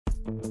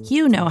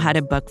You know how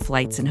to book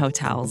flights and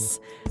hotels.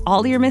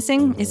 All you're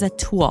missing is a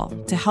tool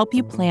to help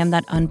you plan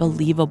that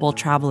unbelievable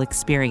travel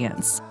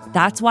experience.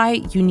 That's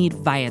why you need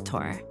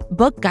Viator.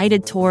 Book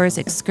guided tours,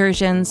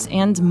 excursions,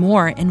 and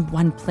more in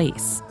one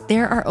place.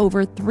 There are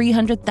over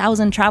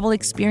 300,000 travel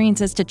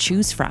experiences to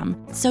choose from,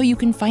 so you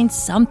can find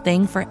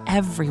something for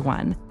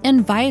everyone.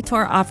 And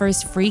Viator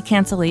offers free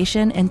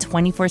cancellation and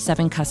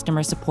 24/7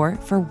 customer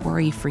support for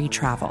worry-free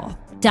travel.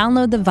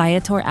 Download the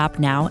Viator app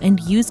now and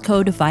use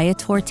code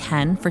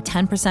Viator10 for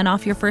 10%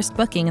 off your first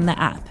booking in the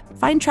app.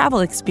 Find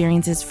travel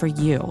experiences for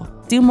you.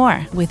 Do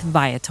more with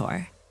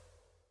Viator.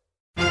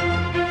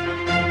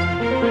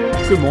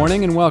 Good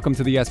morning and welcome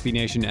to the SB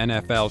Nation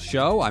NFL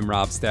show. I'm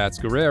Rob Stats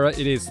Guerrera.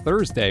 It is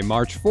Thursday,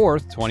 March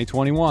 4th,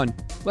 2021.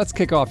 Let's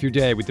kick off your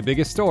day with the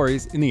biggest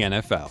stories in the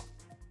NFL.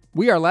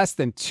 We are less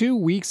than 2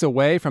 weeks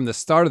away from the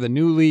start of the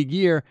new league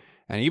year,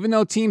 and even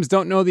though teams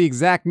don't know the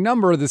exact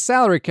number of the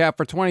salary cap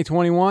for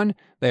 2021,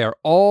 they are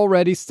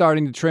already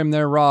starting to trim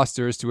their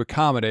rosters to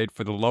accommodate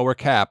for the lower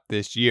cap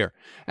this year.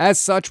 As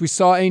such, we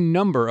saw a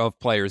number of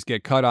players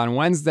get cut on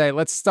Wednesday.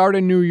 Let's start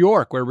in New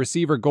York, where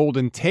receiver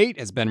Golden Tate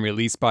has been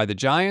released by the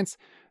Giants.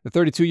 The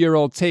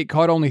 32-year-old Tate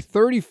caught only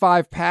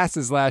 35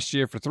 passes last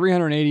year for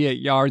 388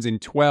 yards in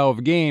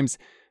 12 games.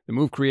 The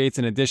move creates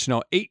an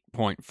additional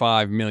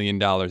 $8.5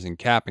 million in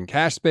cap and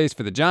cash space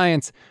for the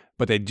Giants,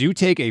 but they do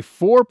take a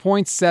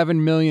 $4.7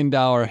 million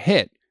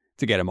hit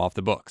to get him off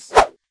the books.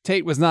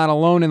 Tate was not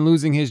alone in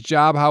losing his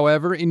job,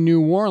 however. In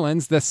New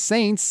Orleans, the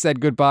Saints said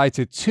goodbye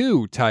to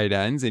two tight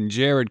ends in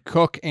Jared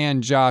Cook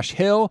and Josh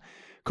Hill.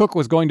 Cook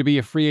was going to be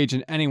a free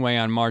agent anyway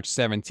on March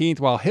 17th,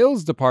 while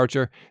Hill's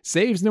departure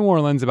saves New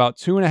Orleans about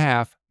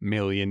 $2.5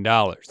 million.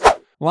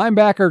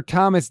 Linebacker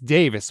Thomas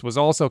Davis was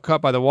also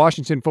cut by the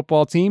Washington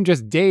football team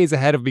just days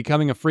ahead of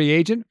becoming a free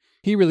agent.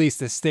 He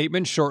released a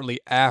statement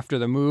shortly after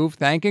the move,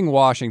 thanking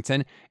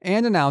Washington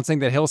and announcing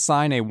that he'll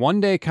sign a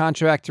one-day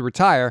contract to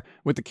retire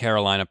with the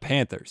Carolina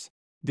Panthers.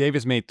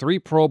 Davis made 3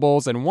 Pro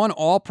Bowls and 1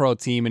 All-Pro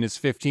team in his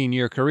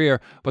 15-year career,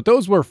 but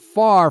those were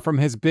far from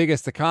his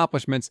biggest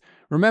accomplishments.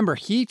 Remember,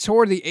 he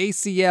tore the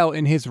ACL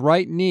in his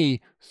right knee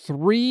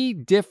 3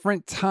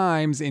 different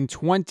times in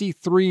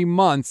 23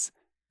 months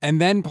and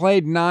then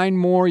played 9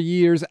 more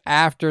years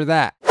after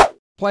that.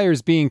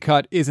 Players being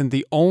cut isn't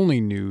the only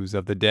news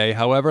of the day,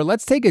 however.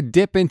 Let's take a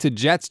dip into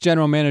Jets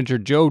general manager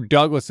Joe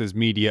Douglas's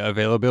media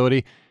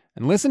availability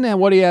and listen to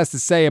what he has to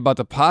say about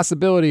the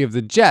possibility of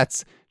the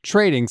Jets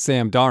trading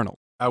Sam Darnold.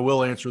 I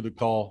will answer the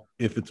call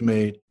if it's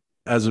made.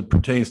 As it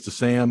pertains to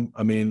Sam,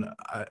 I mean,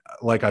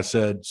 like I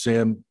said,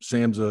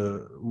 Sam's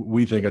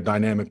we think a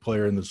dynamic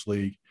player in this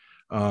league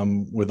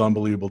with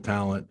unbelievable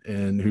talent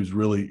and who's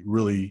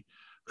really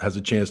has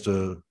a chance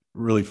to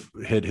really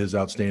hit his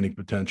outstanding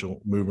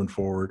potential moving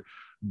forward.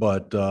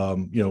 But,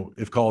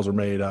 if calls are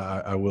made,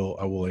 I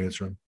will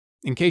answer them.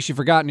 In case you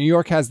forgot, New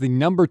York has the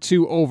number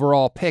 2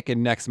 overall pick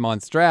in next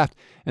month's draft,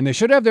 and they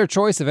should have their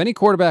choice of any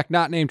quarterback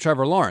not named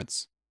Trevor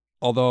Lawrence.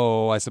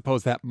 Although I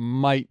suppose that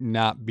might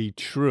not be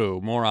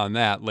true. More on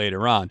that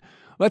later on.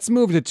 Let's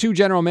move to 2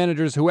 general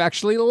managers who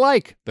actually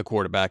like the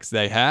quarterbacks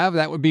they have.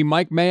 That would be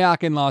Mike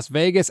Mayock in Las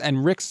Vegas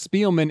and Rick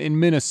Spielman in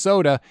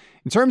Minnesota.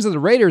 In terms of the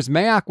Raiders,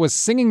 Mayock was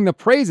singing the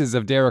praises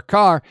of Derek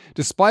Carr,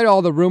 despite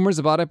all the rumors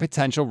about a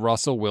potential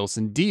Russell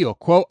Wilson deal.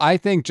 Quote, "I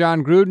think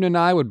John Gruden and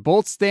I would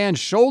both stand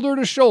shoulder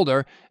to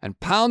shoulder and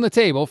pound the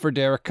table for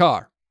Derek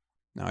Carr."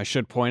 Now, I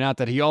should point out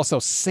that he also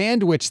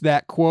sandwiched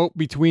that quote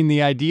between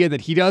the idea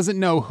that he doesn't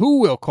know who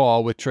will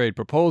call with trade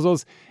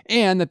proposals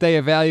and that they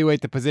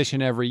evaluate the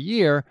position every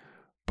year,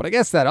 but I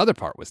guess that other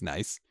part was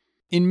nice.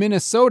 In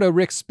Minnesota,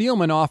 Rick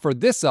Spielman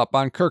offered this up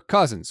on Kirk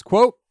Cousins.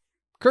 Quote,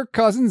 "Kirk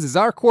Cousins is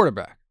our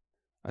quarterback."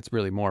 That's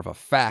really more of a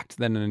fact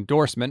than an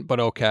endorsement,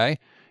 but okay.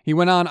 He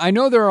went on, "I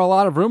know there are a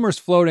lot of rumors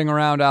floating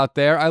around out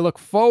there. I look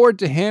forward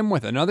to him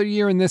with another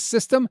year in this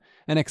system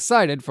and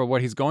excited for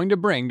what he's going to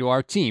bring to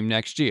our team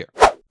next year."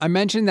 I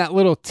mentioned that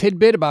little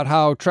tidbit about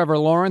how Trevor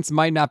Lawrence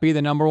might not be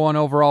the number 1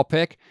 overall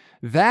pick.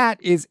 That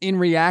is in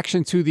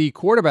reaction to the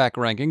quarterback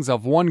rankings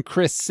of one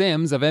Chris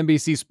Sims of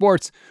NBC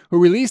Sports, who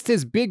released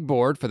his big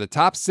board for the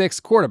top 6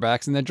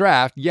 quarterbacks in the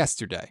draft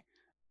yesterday.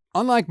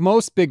 Unlike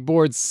most big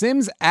boards,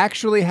 Sims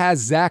actually has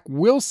Zach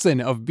Wilson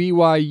of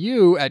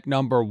BYU at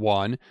number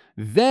 1,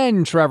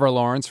 then Trevor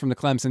Lawrence from the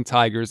Clemson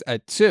Tigers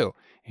at 2.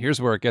 Here's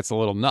where it gets a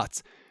little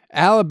nuts.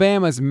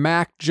 Alabama's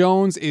Mac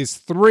Jones is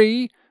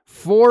 3.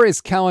 4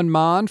 is Kellen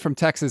Mond from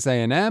Texas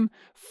A&M.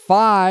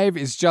 5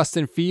 is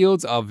Justin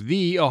Fields of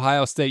The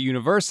Ohio State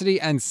University.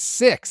 And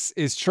 6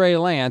 is Trey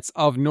Lance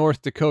of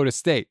North Dakota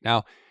State.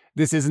 Now,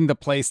 this isn't the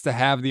place to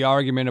have the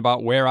argument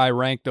about where I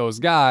rank those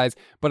guys,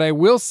 but I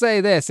will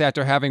say this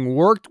after having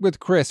worked with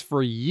Chris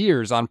for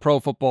years on Pro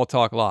Football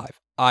Talk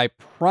Live. I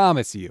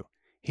promise you,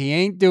 he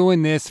ain't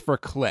doing this for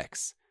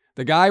clicks.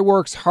 The guy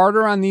works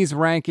harder on these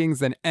rankings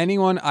than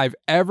anyone I've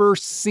ever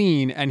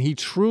seen, and he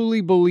truly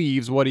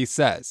believes what he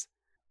says.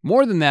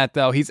 More than that,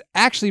 though, he's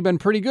actually been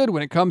pretty good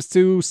when it comes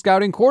to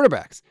scouting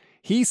quarterbacks.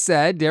 He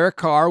said Derek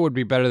Carr would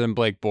be better than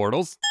Blake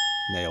Bortles.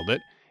 Nailed it.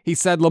 He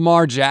said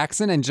Lamar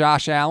Jackson and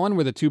Josh Allen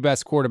were the 2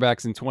 best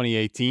quarterbacks in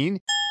 2018.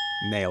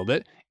 Nailed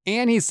it.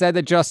 And he said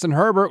that Justin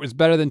Herbert was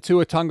better than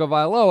Tua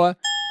Tagovailoa.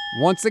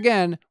 Once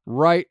again,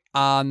 right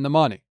on the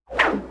money.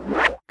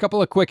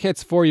 Couple of quick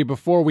hits for you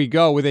before we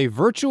go. With a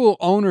virtual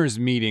owners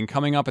meeting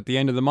coming up at the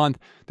end of the month,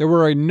 there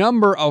were a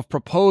number of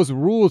proposed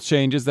rule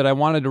changes that I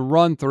wanted to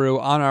run through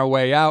on our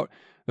way out.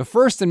 The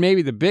first and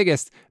maybe the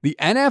biggest, the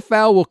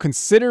NFL will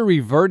consider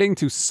reverting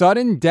to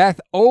sudden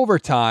death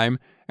overtime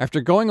after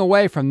going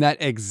away from that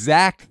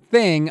exact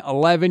thing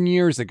 11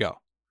 years ago.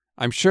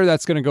 I'm sure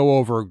that's going to go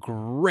over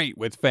great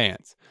with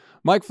fans.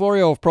 Mike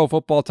Florio of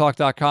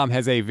ProFootballTalk.com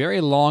has a very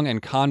long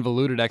and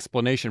convoluted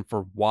explanation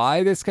for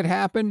why this could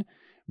happen.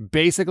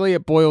 Basically,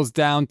 it boils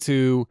down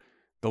to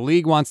the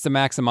league wants to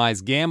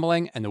maximize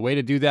gambling, and the way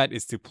to do that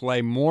is to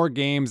play more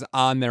games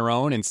on their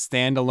own in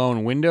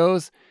standalone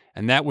windows,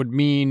 and that would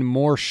mean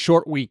more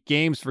short week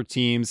games for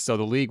teams, so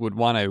the league would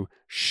want to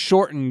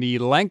shorten the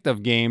length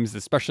of games,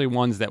 especially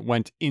ones that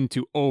went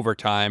into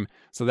overtime,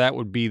 so that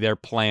would be their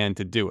plan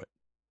to do it.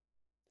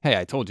 Hey,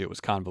 I told you it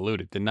was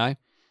convoluted, didn't I?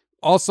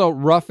 Also,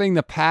 roughing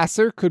the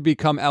passer could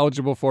become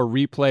eligible for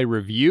replay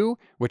review,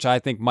 which I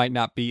think might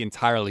not be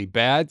entirely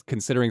bad,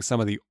 considering some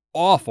of the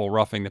awful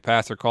roughing the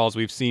passer calls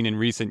we've seen in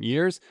recent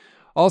years.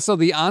 Also,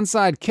 the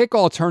onside kick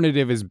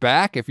alternative is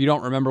back. If you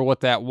don't remember what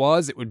that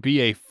was, it would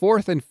be a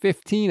 4th and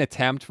 15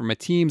 attempt from a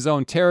team's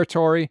own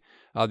territory.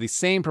 The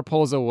same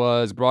proposal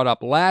was brought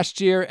up last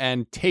year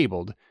and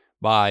tabled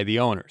by the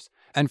owners.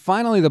 And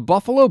finally, the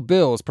Buffalo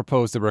Bills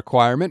proposed a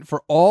requirement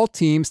for all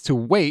teams to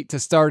wait to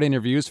start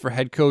interviews for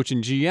head coach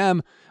and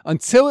GM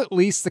until at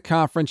least the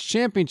conference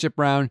championship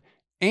round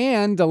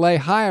and delay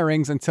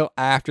hirings until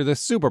after the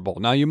Super Bowl.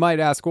 Now, you might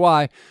ask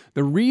why.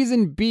 The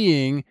reason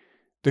being,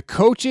 the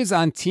coaches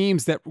on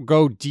teams that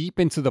go deep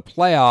into the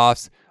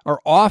playoffs are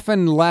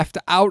often left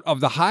out of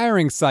the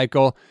hiring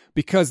cycle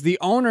because the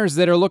owners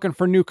that are looking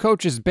for new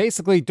coaches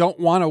basically don't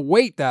want to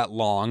wait that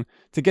long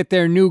to get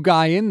their new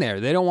guy in there.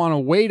 They don't want to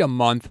wait a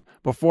month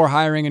before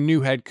hiring a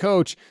new head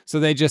coach, so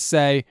they just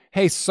say,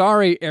 hey,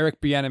 sorry,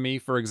 Eric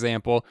Bieniemy, for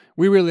example,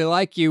 we really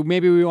like you,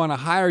 maybe we want to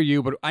hire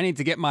you, but I need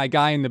to get my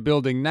guy in the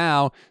building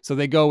now, so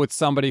they go with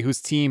somebody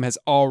whose team has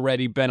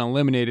already been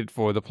eliminated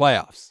for the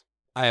playoffs.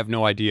 I have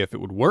no idea if it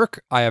would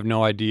work. I have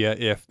no idea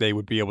if they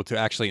would be able to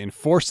actually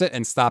enforce it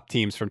and stop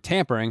teams from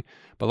tampering,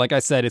 but like I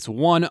said, it's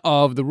one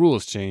of the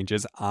rules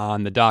changes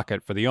on the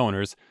docket for the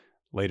owners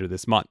later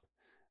this month.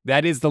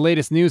 That is the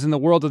latest news in the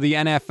world of the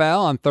NFL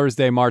on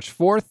Thursday, March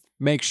 4th.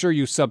 Make sure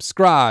you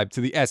subscribe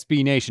to the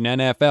SB Nation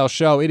NFL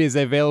show. It is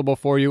available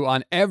for you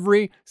on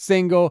every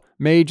single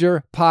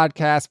major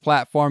podcast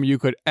platform you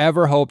could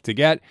ever hope to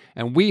get.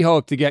 And we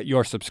hope to get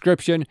your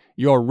subscription,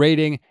 your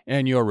rating,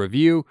 and your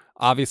review.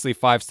 Obviously,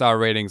 5-star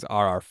ratings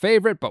are our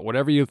favorite, but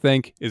whatever you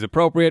think is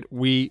appropriate,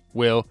 we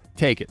will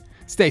take it.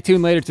 Stay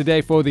tuned later today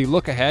for the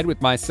look ahead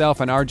with myself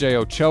and RJ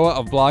Ochoa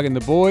of Blogging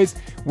the Boys.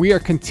 We are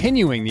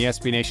continuing the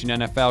SB Nation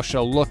NFL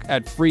show look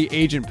at free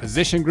agent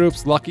position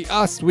groups. Lucky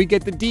us, we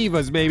get the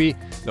divas, baby,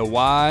 the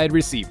wide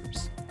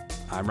receivers.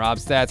 I'm Rob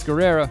Stats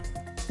Guerrera.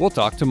 We'll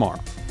talk tomorrow.